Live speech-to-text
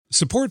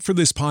Support for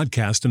this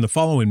podcast and the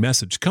following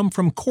message come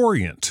from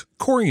Corient.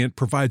 Corient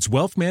provides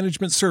wealth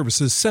management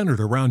services centered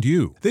around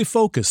you. They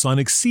focus on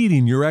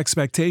exceeding your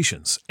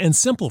expectations and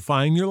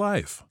simplifying your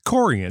life.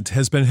 Corient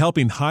has been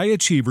helping high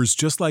achievers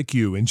just like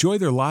you enjoy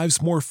their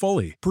lives more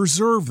fully,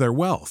 preserve their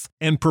wealth,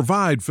 and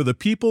provide for the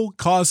people,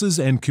 causes,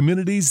 and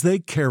communities they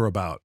care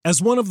about. As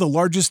one of the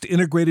largest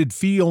integrated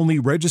fee-only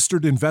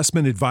registered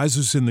investment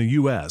advisors in the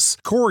U.S.,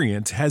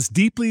 Corient has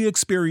deeply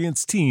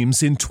experienced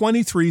teams in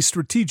 23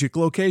 strategic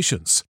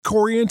locations.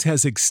 Corient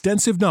has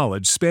extensive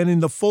knowledge spanning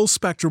the full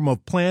spectrum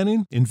of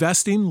planning,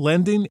 investing,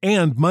 lending,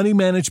 and money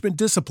management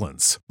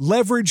disciplines.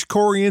 Leverage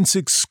Corient's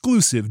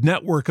exclusive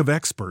network of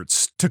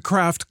experts to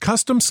craft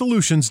custom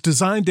solutions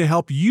designed to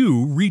help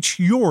you reach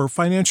your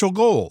financial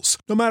goals,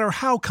 no matter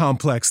how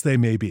complex they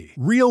may be.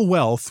 Real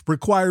wealth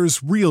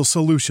requires real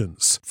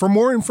solutions. For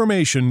more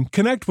information,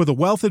 connect with a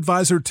wealth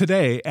advisor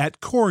today at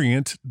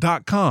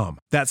Corient.com.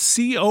 That's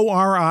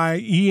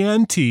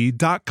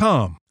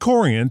Corient.com.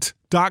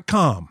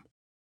 Corient.com.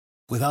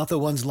 Without the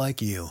ones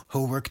like you,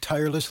 who work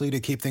tirelessly to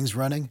keep things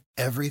running,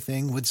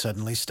 everything would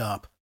suddenly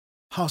stop.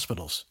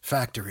 Hospitals,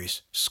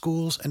 factories,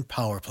 schools, and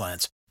power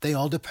plants, they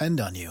all depend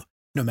on you.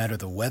 No matter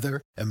the weather,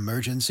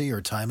 emergency,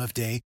 or time of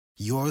day,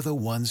 you're the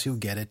ones who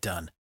get it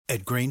done.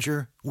 At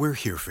Grainger, we're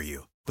here for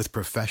you with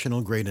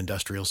professional-grade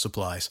industrial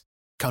supplies.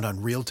 Count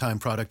on real-time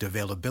product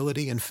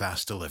availability and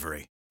fast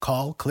delivery.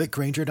 Call, click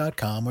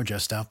Grainger.com, or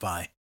just stop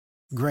by.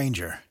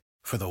 Grainger,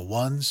 for the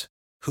ones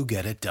who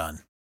get it done.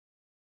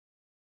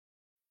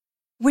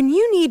 When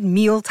you need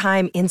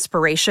mealtime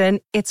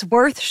inspiration, it's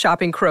worth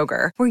shopping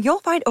Kroger, where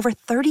you'll find over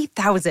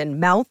 30,000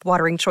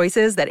 mouth-watering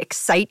choices that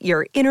excite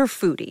your inner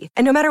foodie.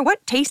 And no matter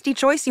what tasty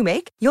choice you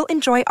make, you'll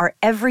enjoy our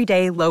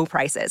everyday low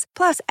prices,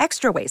 plus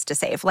extra ways to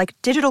save, like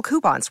digital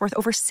coupons worth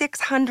over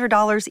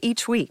 $600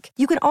 each week.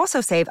 You can also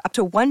save up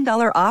to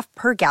 $1 off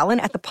per gallon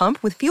at the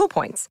pump with fuel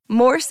points.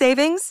 More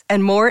savings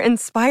and more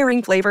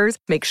inspiring flavors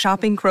make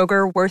shopping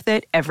Kroger worth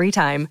it every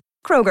time.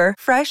 Kroger,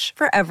 fresh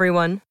for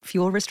everyone.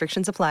 Fuel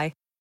restrictions apply.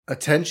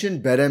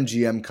 Attention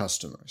BetMGM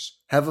customers.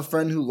 Have a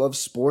friend who loves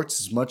sports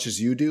as much as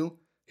you do?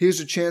 Here's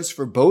a chance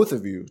for both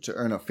of you to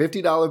earn a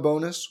 $50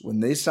 bonus when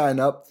they sign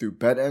up through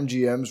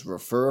BetMGM's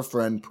Refer a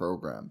Friend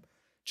program.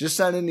 Just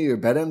sign into your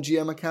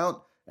BetMGM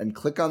account and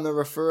click on the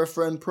Refer a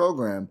Friend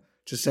program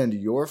to send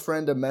your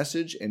friend a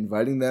message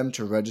inviting them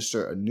to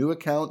register a new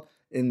account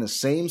in the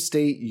same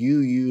state you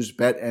use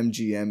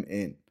BetMGM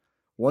in.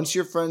 Once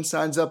your friend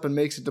signs up and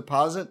makes a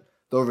deposit,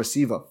 they'll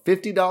receive a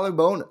 $50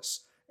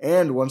 bonus.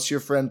 And once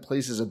your friend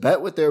places a bet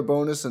with their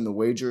bonus and the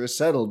wager is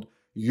settled,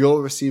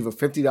 you'll receive a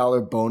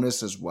 $50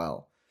 bonus as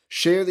well.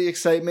 Share the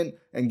excitement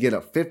and get a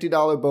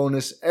 $50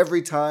 bonus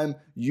every time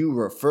you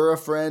refer a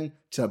friend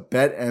to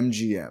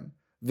BetMGM.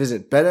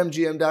 Visit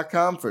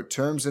BetMGM.com for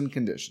terms and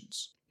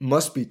conditions.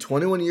 Must be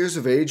 21 years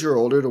of age or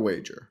older to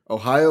wager.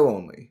 Ohio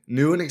only.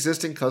 New and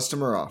existing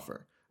customer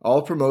offer.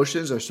 All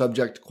promotions are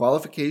subject to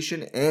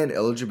qualification and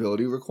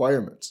eligibility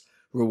requirements.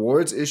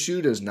 Rewards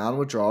issued as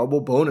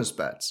non-withdrawable bonus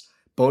bets.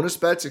 Bonus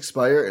bets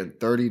expire in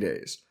 30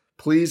 days.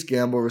 Please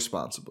gamble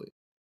responsibly.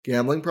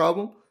 Gambling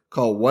problem?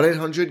 Call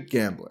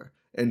 1-800-GAMBLER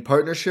in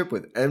partnership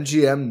with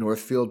MGM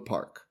Northfield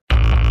Park.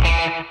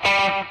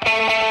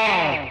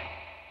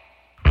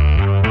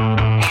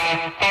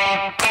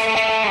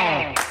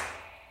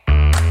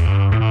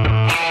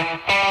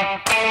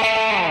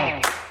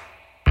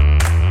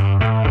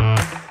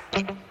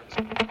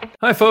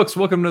 Hi, folks.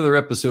 Welcome to another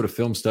episode of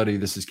Film Study.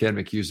 This is Ken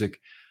McCusick.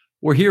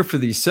 We're here for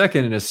the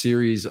second in a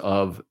series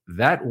of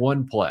That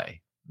One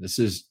Play. This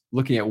is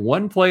looking at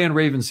one play in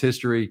Ravens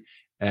history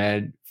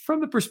and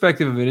from the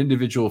perspective of an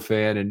individual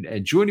fan.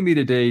 And joining me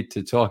today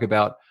to talk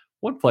about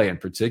one play in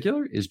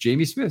particular is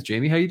Jamie Smith.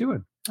 Jamie, how you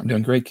doing? I'm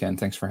doing great, Ken.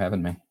 Thanks for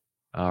having me.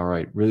 All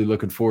right. Really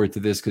looking forward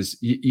to this because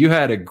you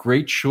had a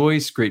great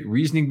choice, great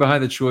reasoning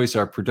behind the choice.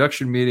 Our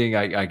production meeting,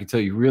 I can tell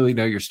you really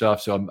know your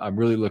stuff. So I'm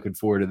really looking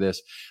forward to this.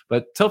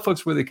 But tell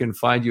folks where they can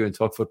find you and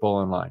talk football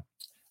online.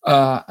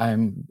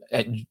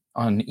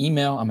 On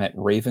email, I'm at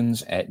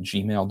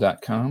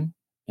ravens@gmail.com.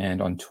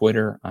 And on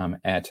Twitter, I'm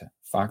at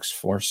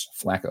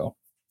FoxForceFlacco.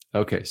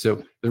 Okay.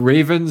 So the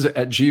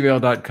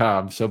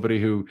ravens@gmail.com, somebody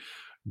who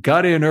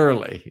got in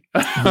early,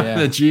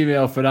 the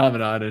Gmail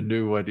phenomenon and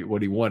knew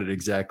what he wanted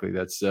exactly.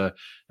 That's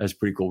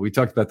pretty cool. We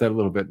talked about that a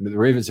little bit. The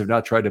Ravens have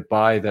not tried to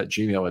buy that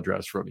Gmail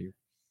address from you.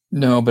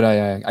 No, but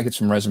I get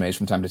some resumes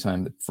from time to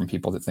time from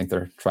people that think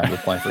they're trying to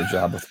apply for a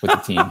job with the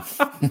team.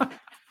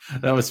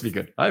 That must be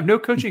good. I have no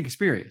coaching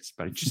experience,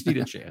 but I just need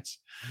a chance.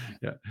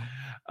 Yeah.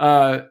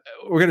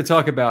 We're going to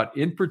talk about,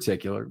 in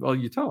particular, well,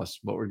 you tell us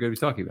what we're going to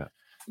be talking about.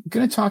 I'm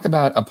going to talk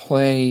about a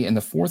play in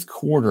the fourth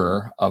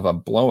quarter of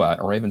a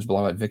Ravens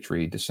blowout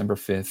victory, December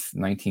 5th,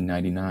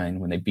 1999,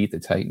 when they beat the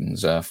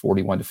Titans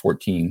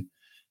 41-14,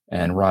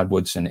 and Rod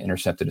Woodson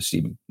intercepted a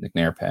Steve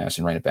McNair pass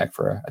and ran it back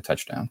for a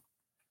touchdown.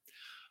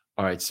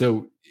 All right.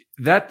 So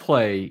that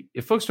play,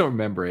 if folks don't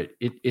remember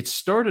it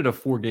started a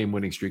 4-game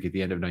winning streak at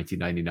the end of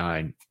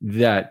 1999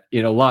 that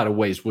in a lot of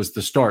ways was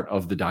the start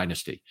of the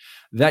dynasty.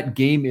 That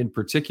game in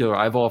particular,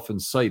 I've often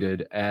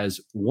cited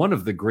as one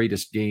of the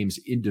greatest games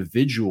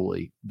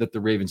individually that the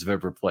Ravens have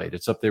ever played.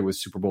 It's up there with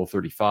Super Bowl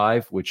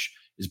 35, which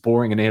as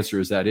boring an answer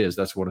as that is,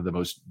 that's one of the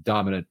most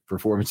dominant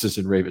performances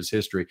in Ravens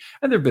history.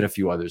 And there have been a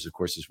few others, of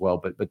course, as well.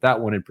 But that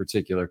one in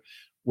particular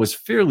was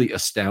fairly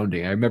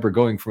astounding. I remember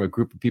going from a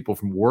group of people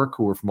from work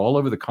who were from all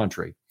over the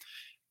country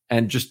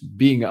and just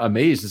being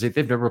amazed and say,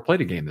 they've never played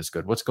a game this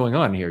good. What's going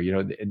on here?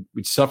 And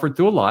we suffered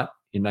through a lot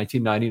in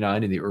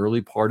 1999 in the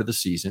early part of the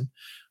season.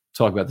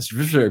 Talk about this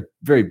very,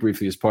 very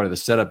briefly as part of the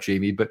setup,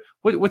 Jamie, but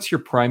what's your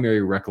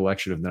primary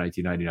recollection of the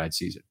 1999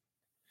 season?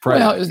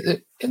 Well,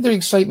 the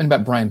excitement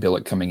about Brian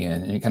Billick coming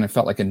in, and it kind of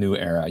felt like a new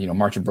era.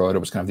 Marchand Broda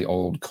was kind of the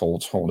old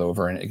Colts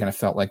holdover, and it kind of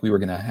felt like we were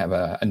going to have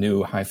a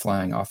new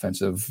high-flying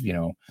offensive,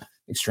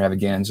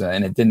 extravaganza,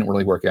 and it didn't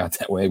really work out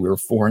that way. We were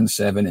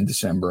 4-7 in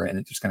December, and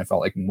it just kind of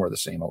felt like more of the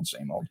same old,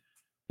 same old.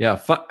 Yeah,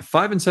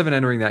 5-7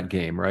 entering that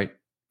game, right?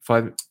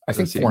 I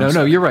think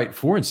no, you're right.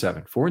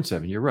 4-7.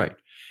 4-7. You're right.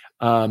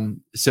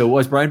 So it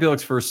was Brian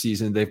Billick's first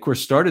season. They, of course,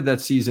 started that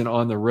season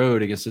on the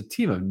road against a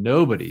team of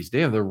nobodies.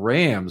 Damn, the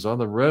Rams on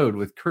the road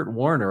with Kurt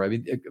Warner. I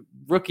mean, a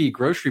rookie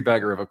grocery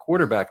bagger of a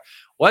quarterback.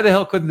 Why the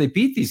hell couldn't they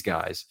beat these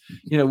guys,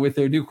 with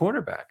their new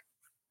cornerback?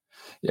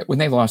 Yeah, when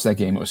they lost that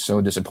game, it was so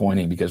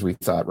disappointing because we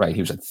thought, right,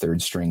 he was a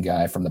third string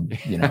guy from the,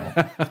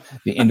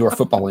 the indoor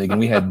football league. And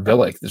we had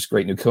Billick, this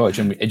great new coach.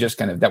 And it just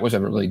that was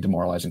a really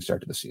demoralizing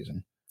start to the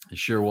season. It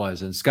sure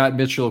was. And Scott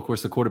Mitchell, of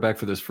course, the quarterback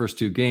for those first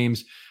 2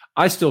 games.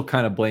 I still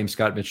kind of blame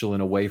Scott Mitchell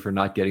in a way for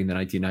not getting the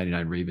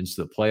 1999 Ravens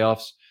to the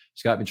playoffs.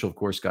 Scott Mitchell, of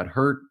course, got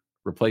hurt,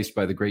 replaced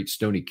by the great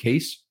Stoney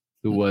Case,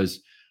 who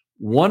was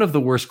one of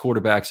the worst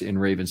quarterbacks in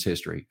Ravens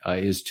history.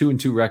 His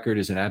 2-2 record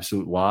is an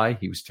absolute lie.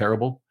 He was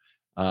terrible.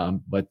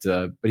 But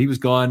he was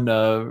gone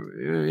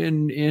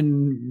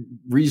in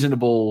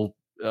reasonable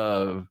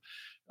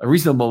a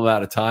reasonable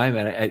amount of time,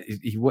 and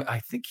I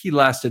think he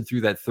lasted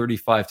through that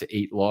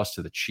 35-8 loss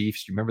to the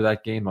Chiefs. Do you remember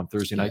that game on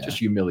Thursday night? Just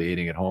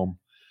humiliating at home.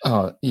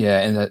 Oh yeah,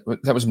 and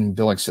that was when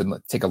Billick said,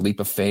 "Take a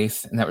leap of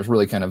faith," and that was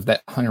really kind of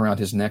that hung around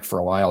his neck for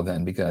a while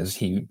then because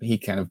he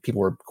kind of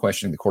people were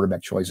questioning the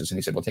quarterback choices, and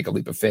he said, "Well, take a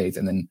leap of faith,"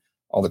 and then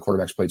all the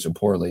quarterbacks played so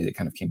poorly that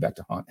kind of came back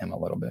to haunt him a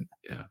little bit.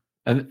 Yeah,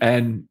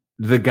 and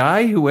the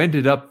guy who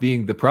ended up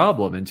being the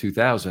problem in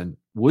 2000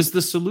 was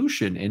the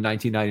solution in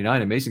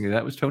 1999. Amazingly,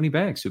 that was Tony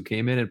Banks, who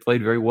came in and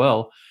played very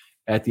well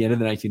at the end of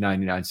the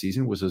 1999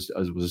 season, was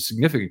a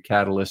significant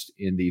catalyst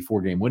in the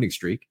 4-game winning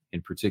streak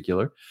in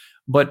particular,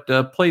 but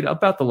played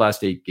about the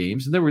last 8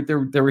 games. And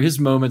there were his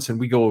moments, and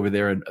we go over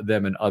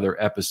them in other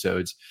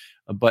episodes.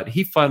 But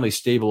he finally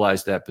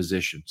stabilized that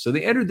position. So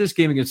they entered this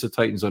game against the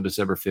Titans on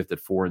December 5th at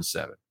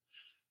 4-7.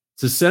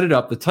 To set it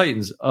up, the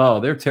Titans,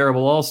 they're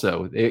terrible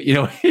also.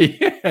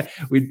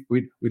 We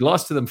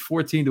lost to them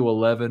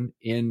 14-11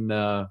 in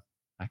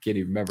I can't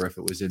even remember if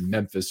it was in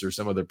Memphis or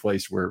some other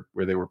place where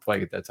they were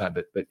playing at that time,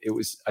 but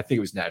I think it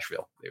was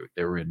Nashville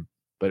they were in,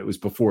 but it was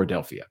before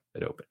Philadelphia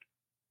that opened.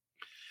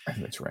 I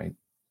think that's right.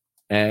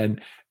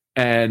 And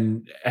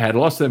had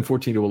lost to them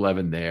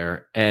 14-11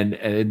 there,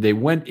 and they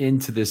went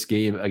into this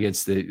game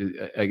against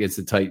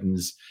the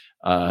Titans,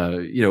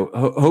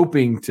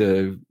 hoping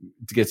to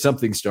get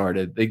something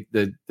started.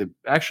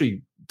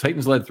 Actually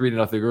Titans led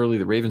 3-0 early.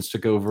 The Ravens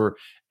took over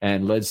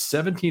and led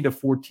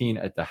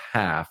 17-14 at the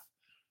half,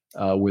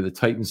 where the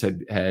Titans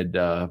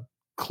had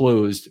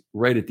closed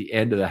right at the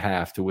end of the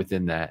half to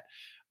within that.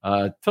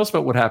 Tell us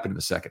about what happened in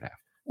the second half.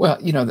 Well,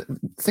 the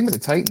thing with the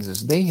Titans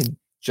is they had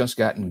just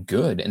gotten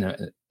good. And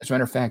as a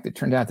matter of fact, it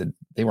turned out that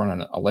they were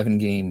on an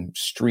 11-game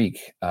streak,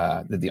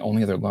 that the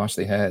only other loss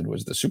they had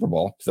was the Super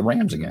Bowl to the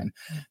Rams again.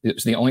 It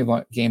was the only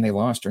game they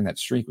lost during that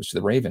streak was to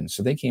the Ravens.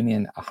 So they came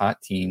in a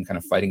hot team, kind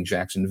of fighting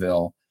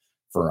Jacksonville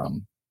for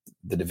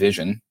the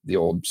division, the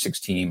old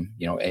 6-team,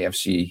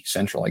 AFC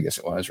Central, I guess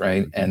it was,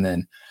 right? And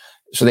then,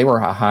 so they were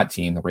a hot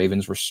team. The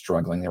Ravens were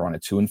struggling. They were on a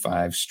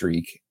 2-5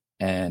 streak.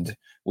 And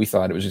we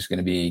thought it was just going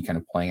to be kind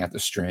of playing out the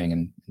string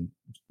and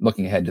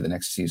looking ahead to the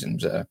next season. It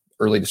was a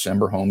early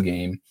December home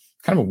game,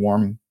 kind of a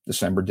warm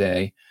December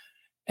day.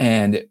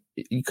 And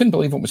you couldn't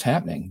believe what was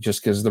happening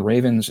just because the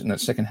Ravens in the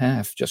second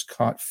half just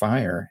caught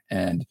fire.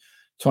 And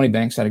Tony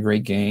Banks had a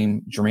great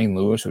game. Jermaine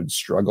Lewis, who had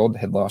struggled,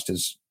 had lost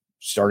his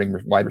starting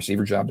wide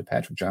receiver job to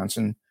Patrick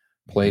Johnson,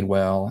 played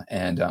well.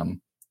 And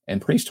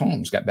Priest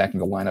Holmes got back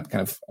into the lineup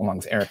kind of along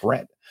with Eric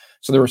Rett.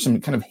 So there were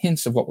some kind of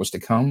hints of what was to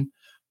come.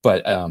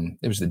 But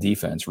it was the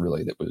defense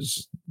really that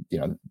was,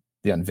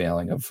 the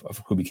unveiling of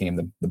who became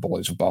the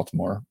Bullies of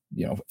Baltimore,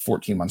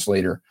 14 months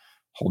later,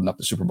 holding up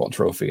the Super Bowl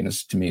trophy. And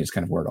this, to me, is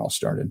kind of where it all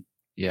started.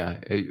 Yeah,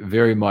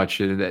 very much.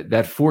 That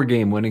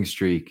 4-game winning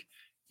streak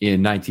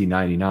in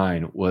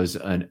 1999 was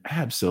an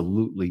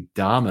absolutely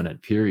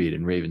dominant period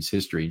in Ravens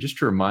history. Just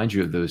to remind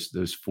you of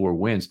those 4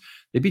 wins,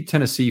 they beat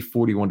Tennessee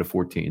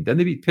 41-14. Then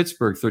they beat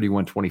Pittsburgh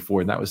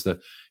 31-24. And that was the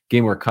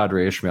game where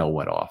Qadry Ismail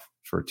went off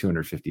for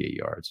 258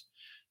 yards.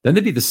 Then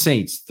they beat the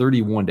Saints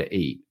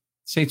 31-8.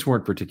 Saints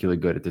weren't particularly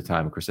good at the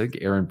time. Of course, I think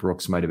Aaron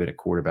Brooks might have been a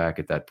quarterback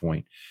at that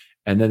point.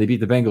 And then they beat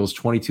the Bengals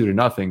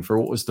 22-0 for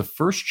what was the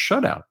first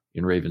shutout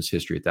in Ravens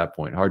history at that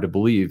point. Hard to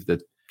believe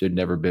that there'd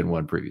never been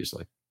one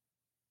previously.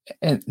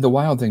 And the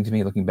wild thing to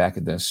me, looking back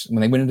at this,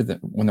 when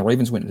the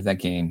Ravens went into that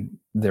game,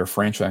 their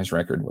franchise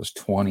record was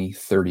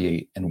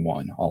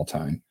 20-38-1 all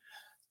time.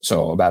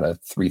 So about a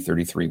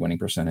 .333 winning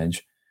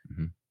percentage.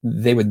 Mm-hmm.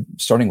 They would,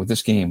 starting with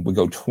this game, would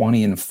go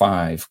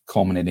 20-5,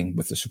 culminating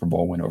with the Super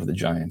Bowl win over the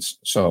Giants.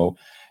 So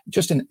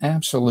just an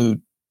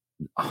absolute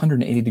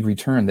 180-degree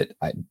turn that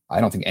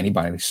I don't think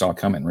anybody saw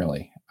coming,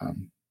 really.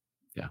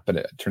 But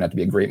it turned out to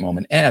be a great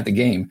moment. And at the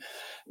game,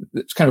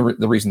 it's kind of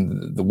the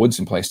reason the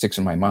Woodson play sticks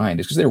in my mind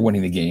is because they were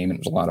winning the game and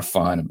it was a lot of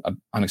fun,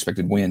 an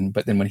unexpected win.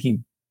 But then when he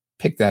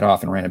picked that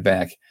off and ran it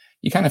back,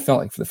 you kind of felt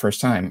like for the first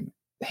time,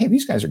 hey,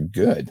 these guys are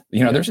good.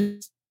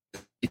 There's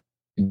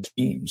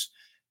teams.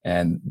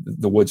 And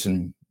the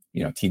Woodson,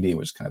 TD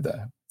was kind of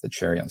the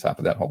cherry on top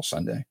of that whole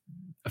Sunday.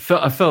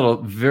 I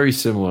felt very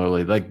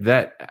similarly. Like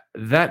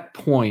that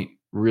point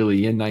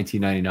really in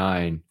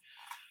 1999.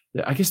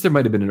 I guess there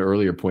might have been an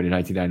earlier point in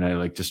 1999,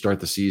 like to start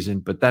the season,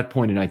 but that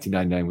point in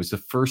 1999 was the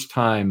first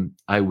time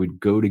I would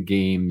go to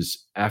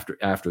games after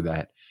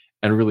that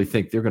and really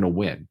think they're going to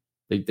win.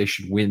 They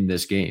should win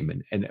this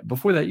game. And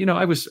before that,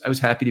 I was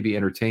happy to be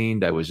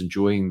entertained. I was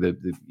enjoying the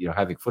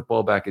having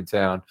football back in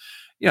town.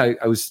 I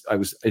was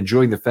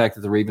enjoying the fact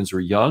that the Ravens were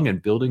young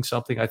and building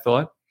something, I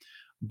thought.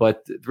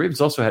 But the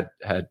Ravens also had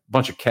a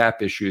bunch of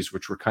cap issues,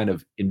 which were kind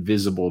of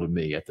invisible to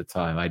me at the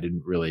time. I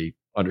didn't really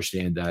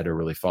understand that or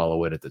really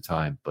follow it at the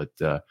time. But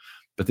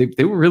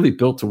they were really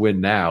built to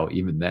win now,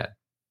 even then.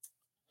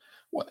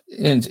 Well,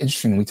 and it's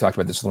interesting. We talked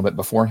about this a little bit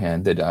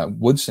beforehand that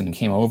Woodson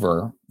came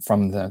over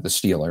from the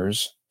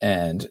Steelers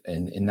and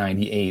in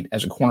 '98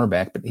 as a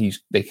cornerback, but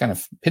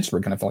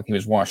Pittsburgh kind of felt like he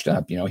was washed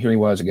up. Here he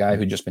was, a guy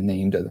who'd just been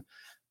named to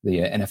the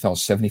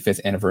NFL's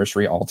 75th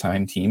anniversary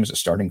all-time team as a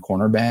starting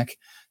cornerback,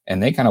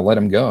 and they kind of let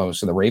him go.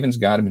 So the Ravens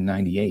got him in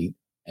 '98,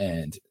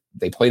 and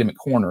they played him at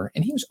corner,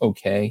 and he was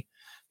okay.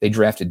 They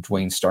drafted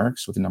Dwayne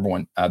Starks with the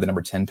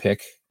number 10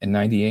 pick in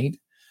 '98.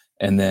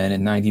 And then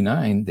in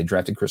 '99, they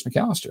drafted Chris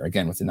McAllister,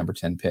 again, with the number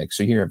 10 pick.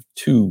 So you have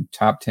two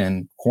top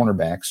 10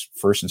 cornerbacks,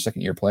 first and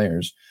second year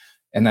players.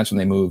 And that's when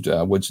they moved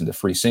Woodson to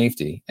free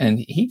safety. And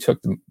he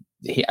took them.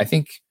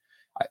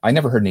 I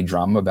never heard any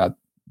drama about,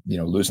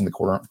 losing the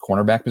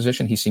cornerback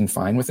position. He seemed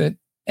fine with it.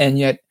 And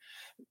yet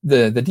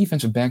the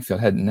defensive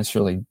backfield hadn't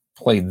necessarily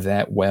played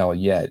that well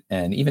yet.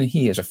 And even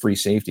he, as a free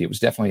safety, it was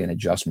definitely an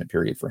adjustment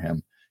period for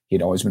him.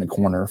 He'd always been a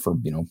corner for,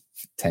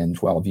 10,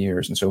 12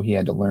 years. And so he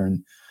had to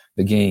learn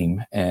the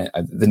game and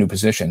the new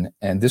position.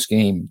 And this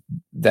game,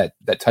 that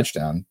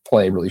touchdown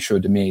play really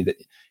showed to me that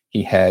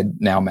he had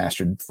now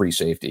mastered free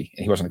safety.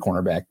 And he wasn't a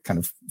cornerback kind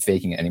of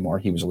faking it anymore.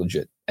 He was a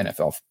legit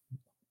NFL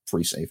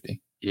free safety.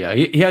 Yeah,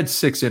 he had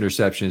 6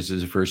 interceptions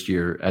his first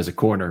year as a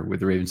corner with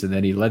the Ravens, and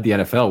then he led the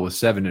NFL with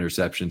 7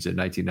 interceptions in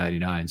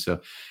 1999.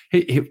 So,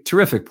 he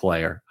terrific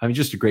player. I mean,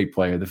 just a great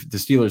player. The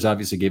Steelers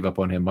obviously gave up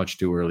on him much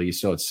too early. He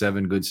still had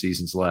 7 good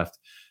seasons left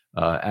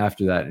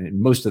after that,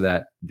 and most of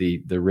that,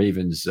 the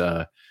Ravens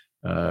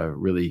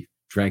really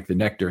drank the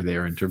nectar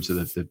there in terms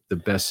of the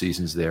best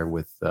seasons there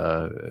with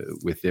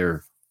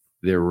their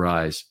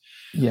rise.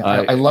 Yeah,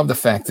 I love the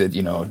fact that,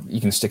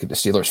 you can stick it to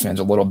Steelers fans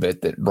a little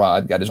bit that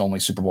Rod got his only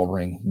Super Bowl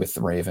ring with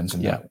the Ravens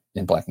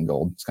in black and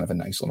gold. It's kind of a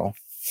nice little.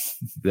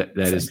 That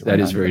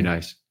is very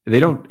nice. They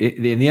don't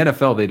in the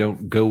NFL. They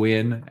don't go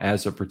in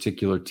as a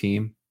particular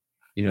team.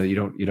 You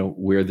don't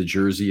wear the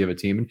jersey of a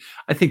team. And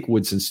I think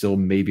Woodson still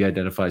maybe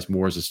identifies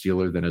more as a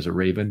Steeler than as a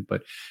Raven,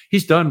 but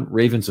he's done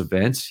Ravens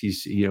events.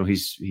 He's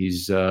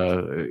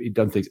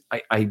done things.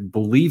 I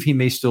believe he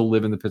may still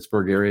live in the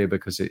Pittsburgh area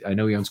because I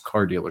know he owns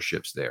car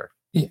dealerships there.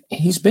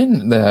 He's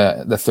been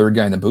the third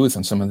guy in the booth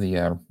on some of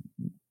the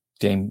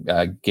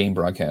game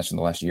broadcasts in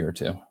the last year or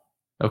two.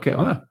 Okay,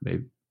 well,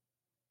 maybe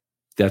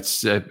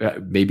that's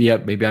maybe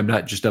I'm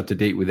not just up to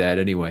date with that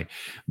anyway.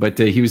 But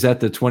he was at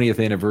the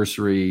 20th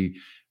anniversary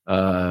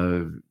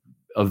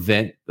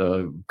event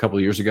a couple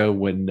of years ago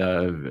when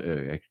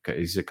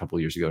it's a couple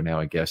of years ago now,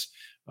 I guess,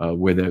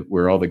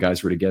 where all the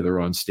guys were together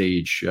on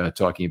stage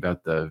talking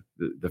about the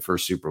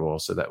first Super Bowl.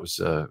 So that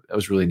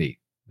was really neat.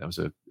 That was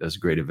a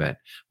great event.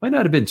 Might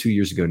not have been 2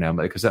 years ago now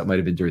because that might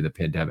have been during the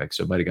pandemic,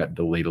 so it might have gotten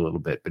delayed a little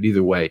bit. But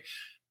either way,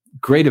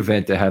 great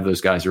event to have those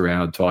guys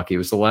around talking. It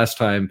was the last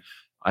time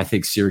I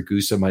think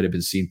Siragusa might have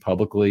been seen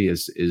publicly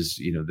is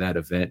that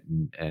event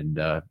and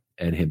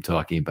him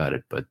talking about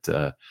it.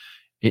 But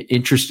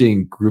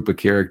interesting group of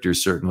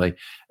characters, certainly.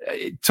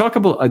 Talk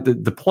about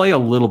the play a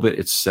little bit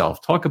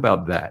itself. Talk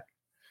about that.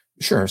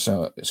 Sure.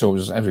 So it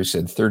was, as we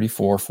said,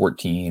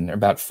 34-14,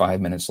 about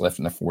 5 minutes left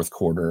in the fourth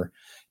quarter.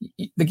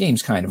 The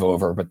game's kind of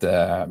over, but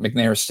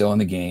McNair is still in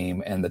the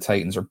game, and the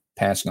Titans are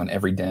passing on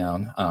every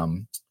down.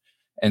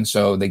 And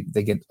so they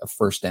get a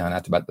first down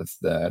at about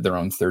their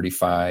own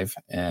 35,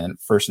 and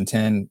 1st and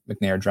 10.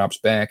 McNair drops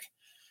back.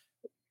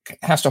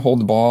 has to hold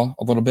the ball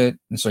a little bit.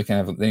 And so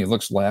then he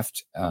looks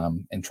left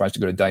and tries to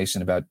go to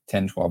Dyson about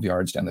 10, 12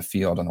 yards down the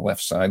field on the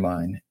left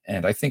sideline.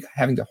 And I think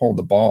having to hold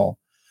the ball,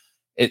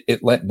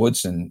 it let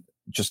Woodson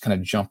just kind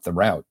of jump the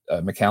route.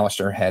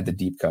 McAllister had the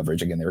deep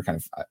coverage. Again, they were kind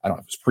of, I don't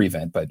know if it was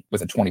prevent, but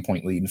with a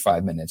 20-point lead in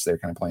 5 minutes, they're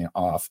kind of playing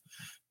off.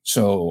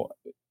 So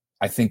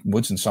I think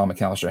Woodson saw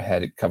McAllister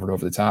had it covered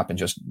over the top and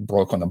just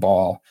broke on the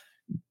ball,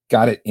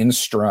 got it in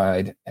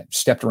stride,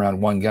 stepped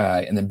around one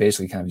guy, and then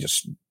basically kind of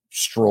just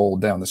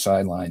strolled down the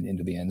sideline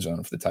into the end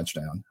zone for the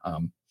touchdown.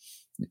 And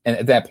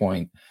at that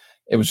point,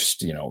 it was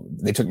just,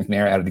 they took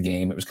McNair out of the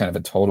game. It was kind of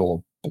a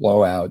total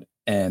blowout.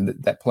 And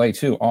that play,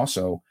 too,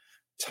 also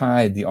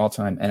tied the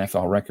all-time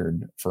NFL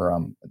record for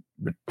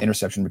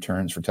interception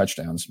returns for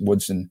touchdowns.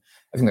 Woodson,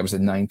 I think that was the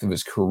 9th of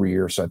his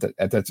career. So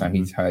at that time,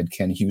 he tied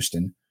Ken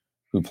Houston,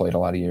 who played a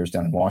lot of years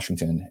down in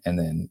Washington. And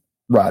then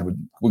Rod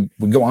would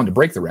go on to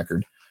break the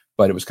record,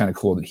 but it was kind of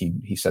cool that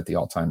he set the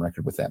all-time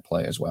record with that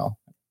play as well.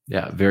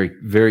 Yeah, very,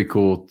 very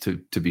cool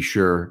to be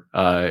sure.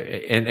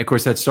 And of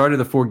course, that started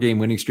the 4-game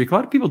winning streak. A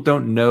lot of people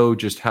don't know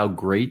just how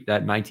great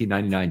that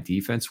 1999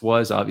 defense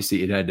was.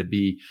 Obviously, it had to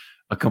be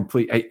a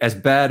complete, as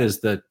bad as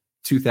the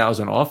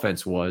 2000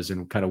 offense was,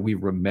 and kind of we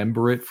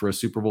remember it for a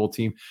Super Bowl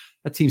team.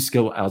 That team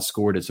still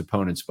outscored its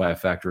opponents by a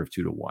factor of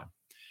 2 to 1.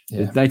 Yeah.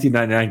 The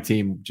 1999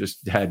 team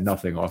just had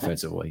nothing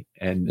offensively,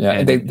 and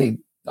they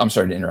I'm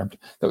sorry to interrupt.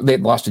 They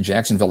had lost to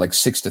Jacksonville like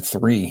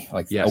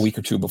 6-3, a week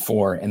or two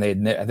before, and they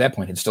had at that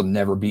point had still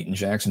never beaten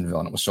Jacksonville,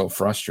 and it was so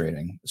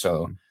frustrating.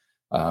 So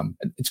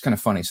it's kind of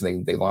funny. So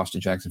they lost to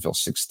Jacksonville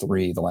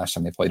 6-3 the last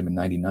time they played them in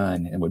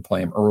 99, and would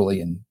play them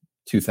early in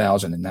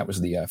 2000, and that was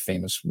the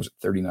famous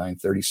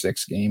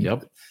 39-36 game.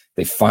 Yep.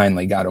 They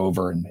finally got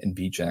over and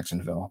beat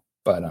Jacksonville.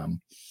 But now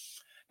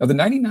the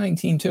 99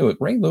 team too,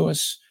 Ray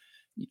Lewis,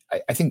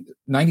 I think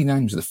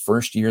 99 was the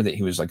first year that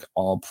he was like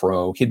all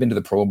pro. He'd been to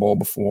the Pro Bowl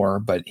before,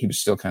 but he was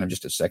still kind of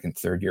just a second,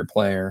 third year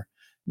player.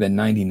 Then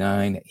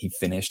 99, he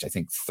finished, I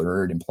think,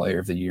 third in player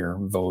of the year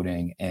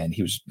voting. And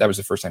that was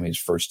the first time he was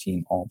first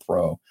team all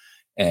pro.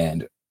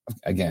 And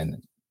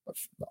again,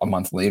 a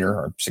month later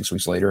or 6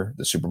 weeks later,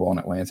 the Super Bowl in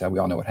Atlanta, we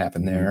all know what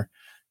happened there.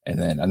 And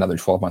then another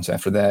 12 months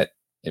after that,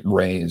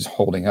 Ray is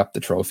holding up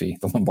the trophy,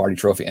 the Lombardi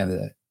trophy,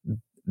 and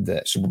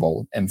the Super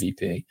Bowl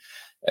MVP.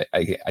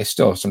 I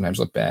still sometimes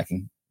look back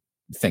and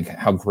think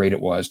how great it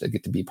was to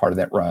get to be part of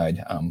that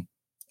ride.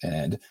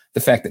 And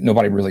the fact that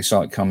nobody really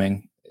saw it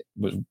coming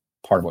was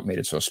part of what made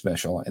it so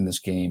special. And this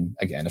game,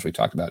 again, as we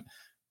talked about,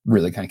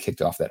 really kind of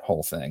kicked off that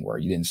whole thing where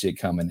you didn't see it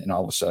coming, and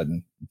all of a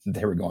sudden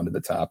they were going to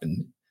the top,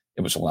 and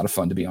it was a lot of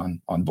fun to be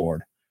on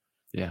board.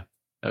 Yeah.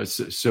 That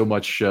was so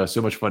much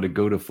fun to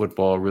go to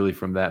football really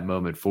from that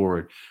moment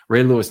forward.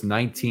 Ray Lewis,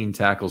 19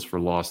 tackles for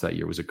loss that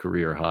year was a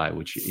career high,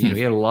 which he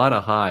had a lot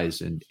of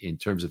highs in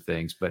terms of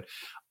things. But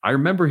I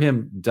remember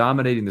him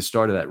dominating the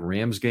start of that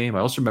Rams game. I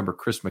also remember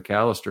Chris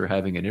McAllister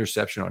having an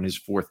interception on his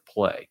 4th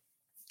play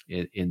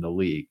in the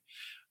league.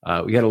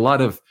 We had a lot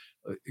of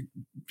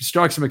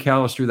Starks and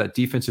McAllister. That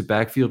defensive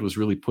backfield was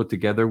really put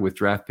together with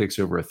draft picks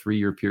over a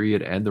 3-year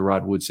period and the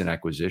Rod Woodson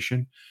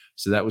acquisition.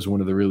 So that was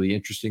one of the really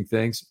interesting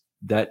things.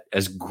 That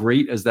as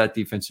great as that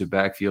defensive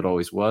backfield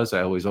always was,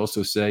 I always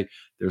also say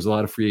there's a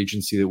lot of free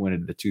agency that went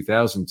into the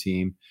 2000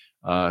 team.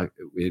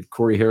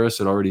 Corey Harris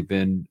had already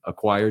been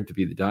acquired to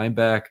be the dime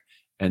back,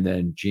 and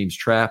then James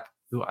Trapp,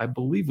 who I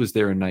believe was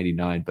there in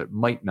 99, but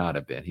might not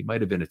have been. He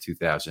might have been a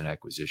 2000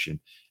 acquisition.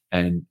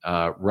 And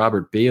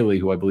Robert Bailey,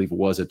 who I believe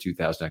was a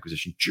 2000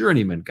 acquisition.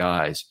 Journeyman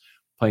guys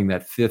playing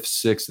that 5th,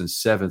 6th, and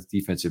 7th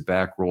defensive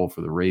back role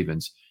for the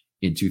Ravens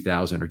in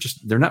 2000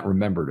 they're not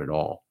remembered at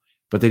all.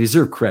 But they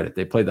deserve credit.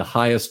 They played the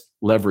highest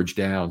leverage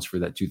downs for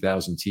that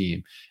 2000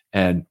 team.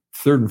 And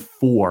 3rd and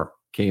 4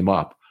 came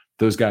up.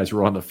 Those guys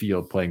were on the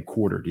field playing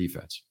quarter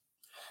defense.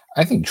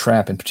 I think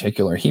Trapp in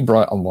particular, he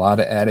brought a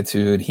lot of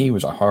attitude. He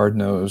was a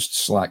hard-nosed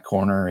slot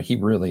corner. He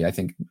really, I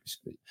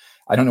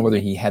don't know whether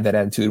he had that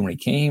attitude when he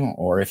came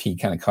or if he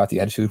kind of caught the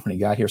attitude when he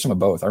got here. Some of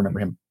both. I remember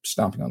him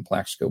stomping on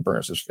Plaxico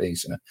Burress'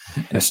 face in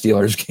a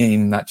Steelers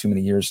game not too many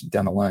years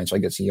down the line. So I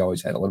guess he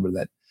always had a little bit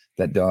of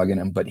that dog in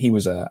him, but he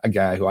was a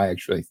guy who I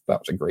actually thought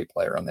was a great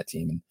player on that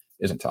team and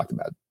isn't talked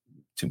about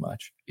too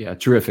much. Yeah,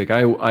 terrific.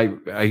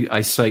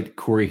 I cite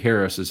Corey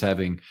Harris as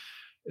having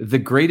the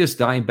greatest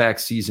dime back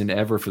season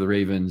ever for the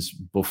Ravens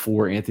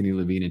before Anthony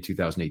Levine in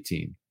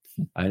 2018.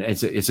 And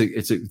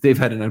they've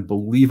had an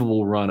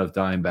unbelievable run of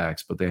dime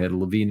backs, but they had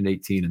Levine in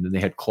 18 and then they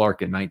had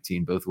Clark in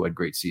 19, both who had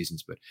great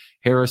seasons. But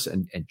Harris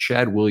and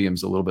Chad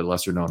Williams, a little bit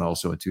lesser known,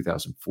 also in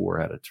 2004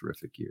 had a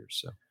terrific year.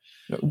 So.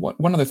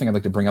 One other thing I'd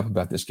like to bring up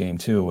about this game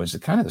too was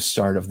kind of the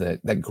start of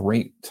that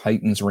great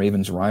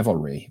Titans-Ravens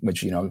rivalry,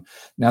 which, now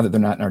that they're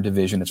not in our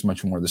division, it's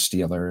much more the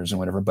Steelers and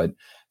whatever. But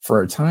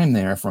for a time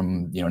there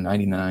from,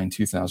 99,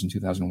 2000,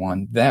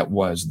 2001, that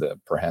was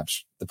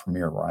perhaps the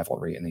premier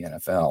rivalry in the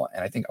NFL.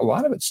 And I think a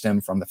lot of it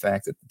stemmed from the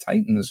fact that the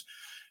Titans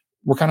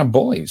were kind of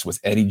bullies with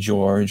Eddie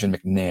George and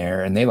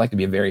McNair, and they like to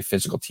be a very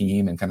physical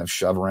team and kind of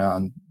shove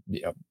around,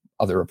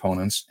 other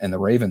opponents. And the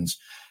Ravens,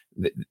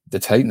 the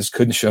Titans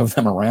couldn't shove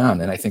them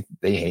around, and I think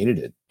they hated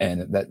it.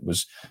 And that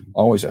was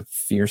always a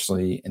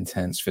fiercely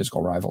intense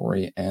physical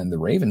rivalry. And the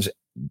Ravens,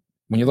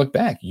 when you look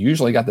back,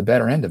 usually got the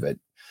better end of it.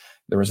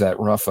 There was that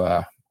rough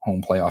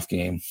home playoff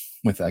game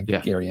with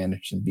Gary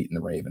Anderson beating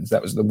the Ravens.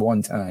 That was the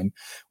one time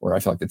where I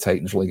felt like the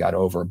Titans really got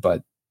over.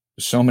 But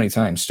so many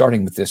times,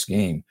 starting with this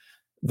game,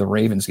 the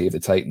Ravens gave the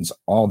Titans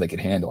all they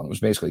could handle. And it was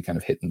basically kind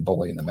of hitting the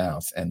bully in the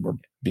mouth, and we're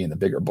being the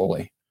bigger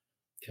bully.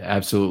 Yeah,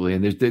 absolutely.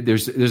 And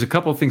there's a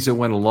couple of things that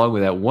went along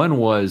with that. One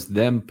was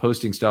them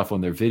posting stuff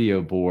on their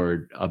video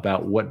board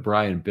about what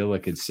Brian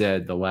Billick had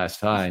said the last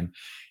time,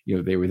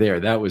 they were there.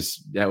 That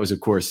was, of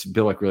course,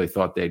 Billick really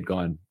thought they'd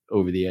gone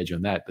over the edge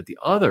on that. But the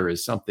other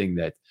is something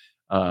that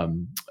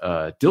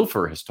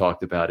Dilfer has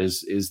talked about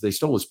is they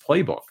stole his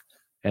playbook,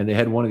 and they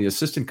had one of the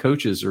assistant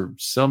coaches or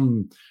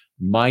some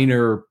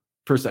minor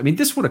person. I mean,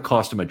 this would have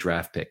cost him a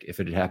draft pick if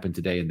it had happened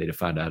today and they'd have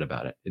found out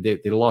about it. They'd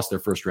have lost their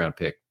first round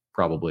pick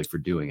probably for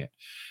doing it.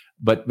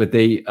 But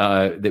they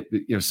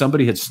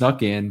somebody had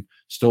snuck in,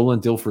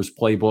 stolen Dilfer's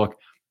playbook.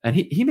 And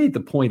he made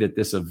the point at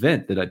this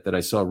event that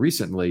I saw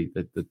recently,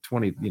 that the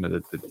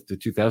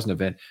 2000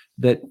 event,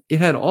 that it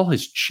had all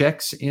his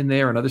checks in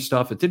there and other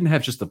stuff. It didn't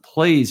have just the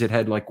plays. It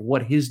had like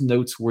what his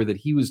notes were that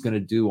he was going to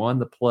do on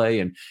the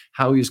play and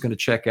how he was going to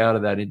check out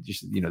of that. And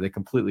just, they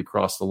completely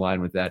crossed the line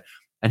with that.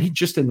 And he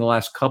just in the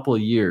last couple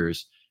of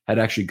years had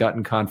actually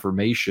gotten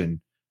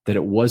confirmation that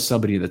it was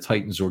somebody in the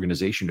Titans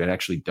organization that had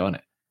actually done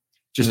it.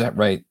 Is that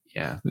right?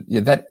 Yeah.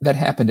 That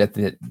happened at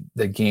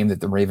the game that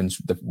the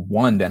Ravens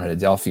won down at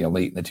Adelphia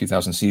late in the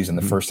 2000 season,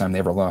 the first time they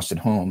ever lost at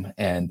home.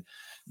 And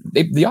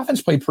the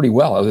offense played pretty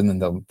well, other than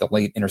the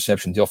late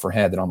interception Dilfer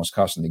had that almost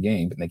cost them the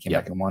game, but they came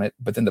back and won it.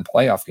 But then the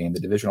playoff game, the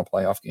divisional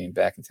playoff game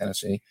back in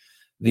Tennessee,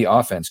 the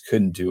offense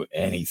couldn't do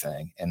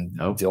anything. And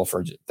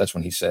Dilfer, that's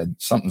when he said,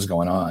 something's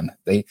going on.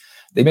 They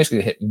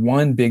basically hit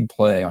one big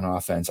play on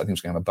offense. I think it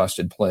was kind of a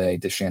busted play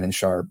to Shannon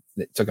Sharp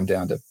that took him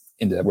down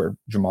into where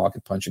Jamal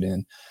could punch it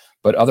in.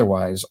 But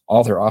otherwise,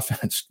 all their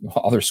offense,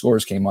 all their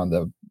scores came on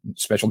the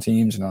special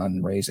teams and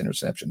on Ray's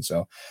interception.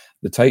 So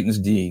the Titans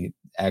D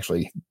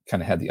actually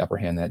kind of had the upper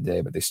hand that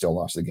day, but they still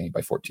lost the game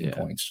by 14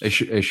 points. I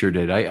sure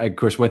did. I of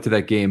course went to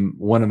that game,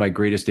 one of my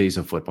greatest days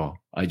of football.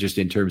 I just,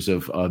 in terms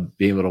of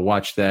being able to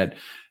watch that,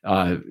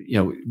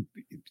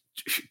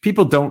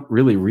 people don't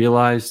really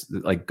realize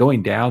that, like,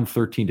 going down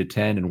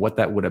 13-10 and what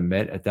that would have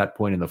meant at that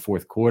point in the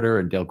fourth quarter.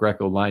 And Del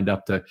Greco lined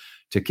up to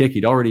kick.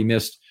 He'd already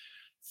missed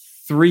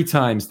 3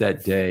 times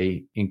that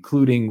day,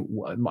 including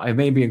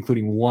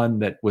one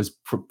that was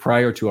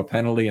prior to a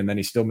penalty, and then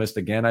he still missed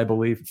again, I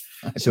believe.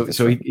 So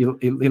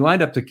he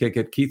lined up to kick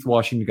it. Keith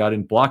Washington got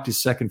in, blocked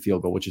his second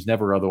field goal, which has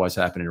never otherwise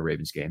happened in a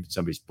Ravens game.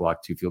 Somebody's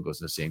blocked 2 field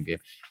goals in the same game.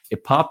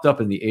 It popped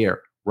up in the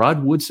air.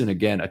 Rod Woodson,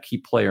 again, a key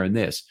player in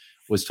this,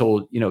 was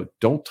told,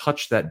 don't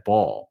touch that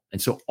ball. And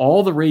so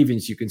all the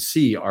Ravens you can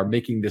see are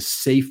making this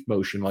safe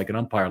motion like an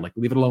umpire, like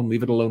leave it alone,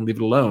 leave it alone, leave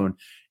it alone.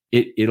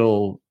 If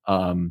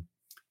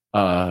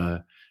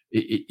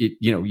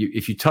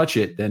you touch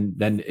it,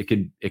 then it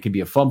can be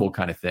a fumble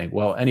kind of thing.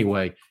 Well,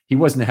 anyway, he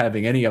wasn't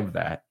having any of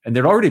that, and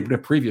there'd already been a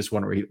previous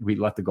one where we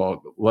let the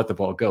ball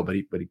go, but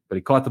he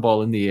caught the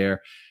ball in the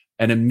air,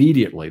 and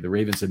immediately the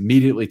Ravens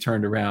immediately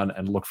turned around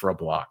and looked for a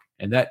block,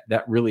 and that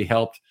really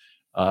helped.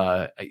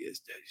 Who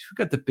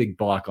got the big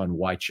block on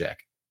Wycheck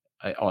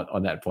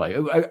on that play?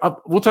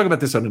 We'll talk about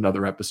this on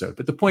another episode.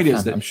 But the point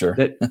is that I'm sure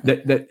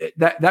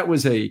that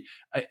was it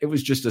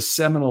was just a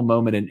seminal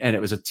moment, and it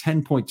was a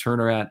 10-point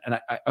turnaround. And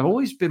I've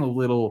always been a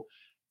little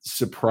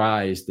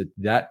surprised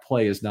that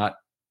play is not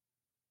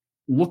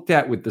looked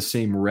at with the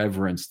same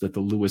reverence that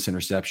the Lewis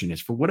interception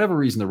is. For whatever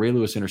reason, the Ray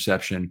Lewis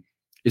interception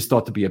is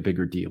thought to be a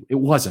bigger deal. It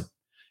wasn't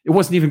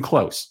even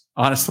close,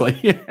 honestly.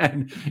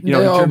 And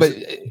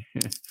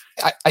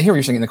I hear what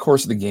you're saying in the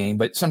course of the game,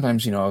 but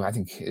sometimes, I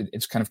think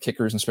it's kind of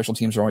kickers and special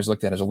teams are always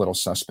looked at as a little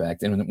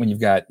suspect. And when you've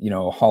got,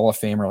 Hall of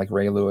Famer like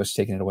Ray Lewis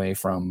taking it away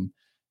from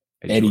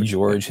Eddie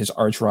George, his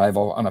arch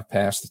rival, on a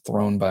pass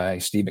thrown by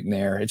Steve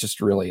McNair, it's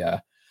just really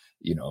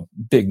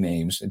big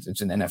names.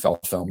 It's an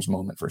NFL Films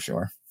moment for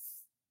sure.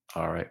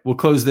 All right. We'll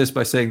close this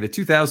by saying the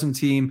 2000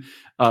 team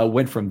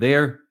went from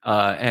there.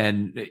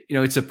 And,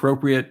 it's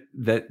appropriate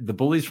that the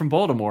Bullies from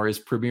Baltimore is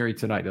premiering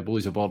tonight, the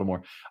Bullies of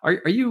Baltimore.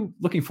 Are you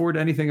looking forward to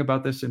anything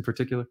about this in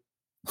particular?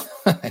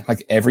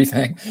 Like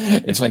everything.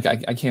 It's like,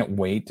 I can't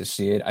wait to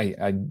see it.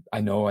 I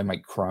know I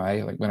might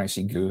cry like when I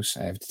see Goose,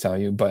 I have to tell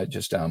you, but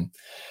just, Titans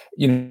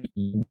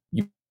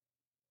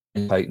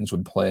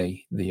would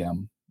play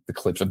the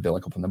clips of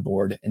Billick up on the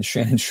board, and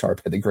Shannon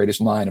Sharp had the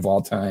greatest line of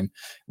all time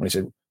when he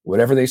said,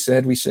 "Whatever they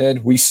said, we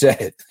said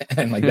it."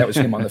 And like that was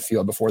him on the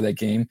field before that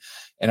game.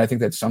 And I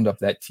think that summed up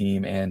that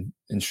team and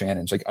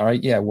Shannon's like, all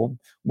right, yeah,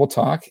 we'll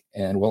talk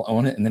and we'll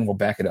own it and then we'll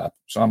back it up.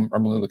 So I'm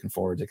really looking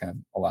forward to kind of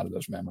a lot of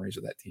those memories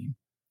of that team.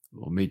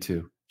 Well, me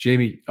too.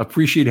 Jamie,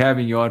 appreciate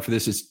having you on for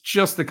this. It's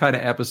just the kind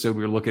of episode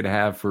we were looking to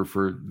have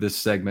for this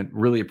segment.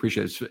 Really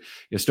appreciate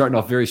it. Starting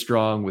off very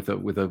strong with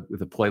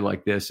a play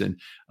like this, and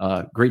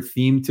great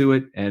theme to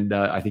it. And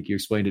I think you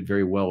explained it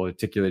very well,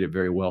 articulated it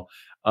very well.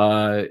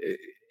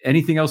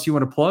 anything else you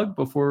want to plug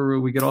before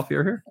we get off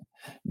air here?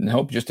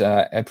 Nope. Just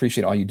I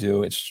appreciate all you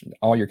do.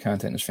 All your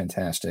content is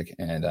fantastic,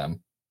 and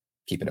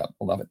keep it up.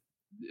 I love it.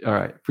 All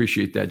right.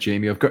 Appreciate that,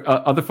 Jamie. Of course,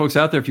 other folks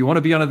out there, if you want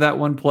to be on That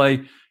One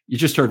Play, you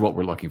just heard what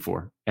we're looking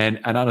for. And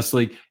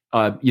honestly,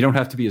 you don't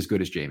have to be as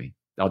good as Jamie.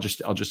 I'll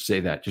just say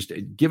that. Just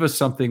give us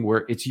something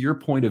where it's your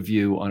point of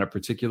view on a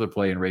particular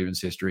play in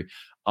Ravens history.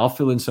 I'll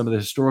fill in some of the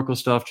historical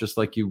stuff, just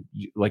like you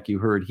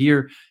heard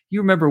here. You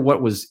remember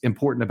what was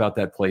important about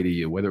that play to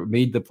you, whether it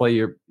made the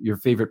player your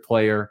favorite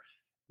player,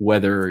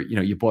 whether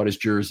you bought his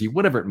jersey,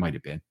 whatever it might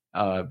have been.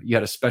 You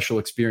had a special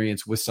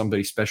experience with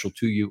somebody special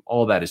to you.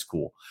 All that is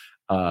cool.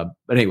 But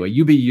anyway,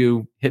 you be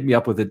you. Hit me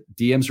up with it.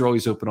 DMs are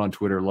always open on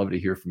Twitter. Love to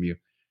hear from you.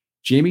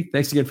 Jamie,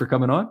 thanks again for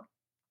coming on.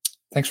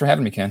 Thanks for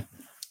having me, Ken.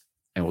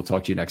 And we'll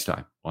talk to you next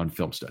time on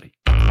Film Study.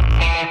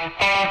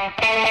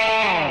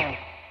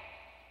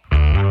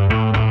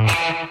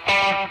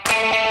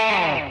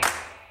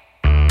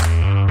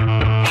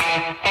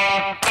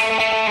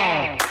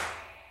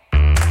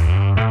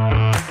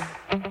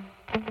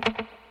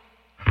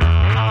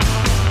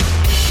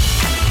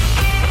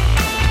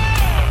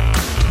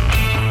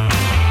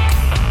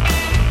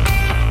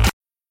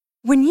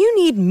 When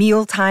you need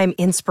mealtime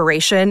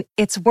inspiration,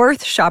 it's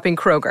worth shopping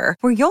Kroger,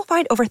 where you'll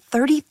find over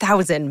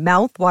 30,000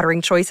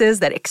 mouth-watering choices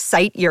that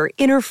excite your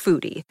inner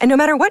foodie. And no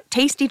matter what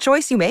tasty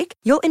choice you make,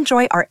 you'll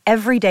enjoy our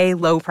everyday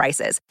low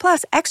prices,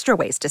 plus extra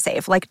ways to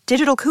save, like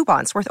digital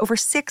coupons worth over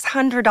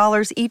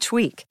 $600 each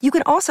week. You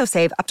can also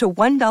save up to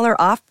 $1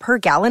 off per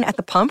gallon at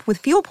the pump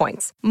with fuel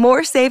points.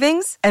 More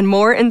savings and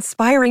more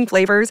inspiring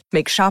flavors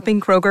make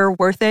shopping Kroger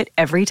worth it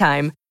every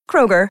time.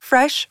 Kroger,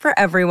 fresh for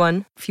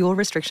everyone. Fuel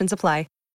restrictions apply.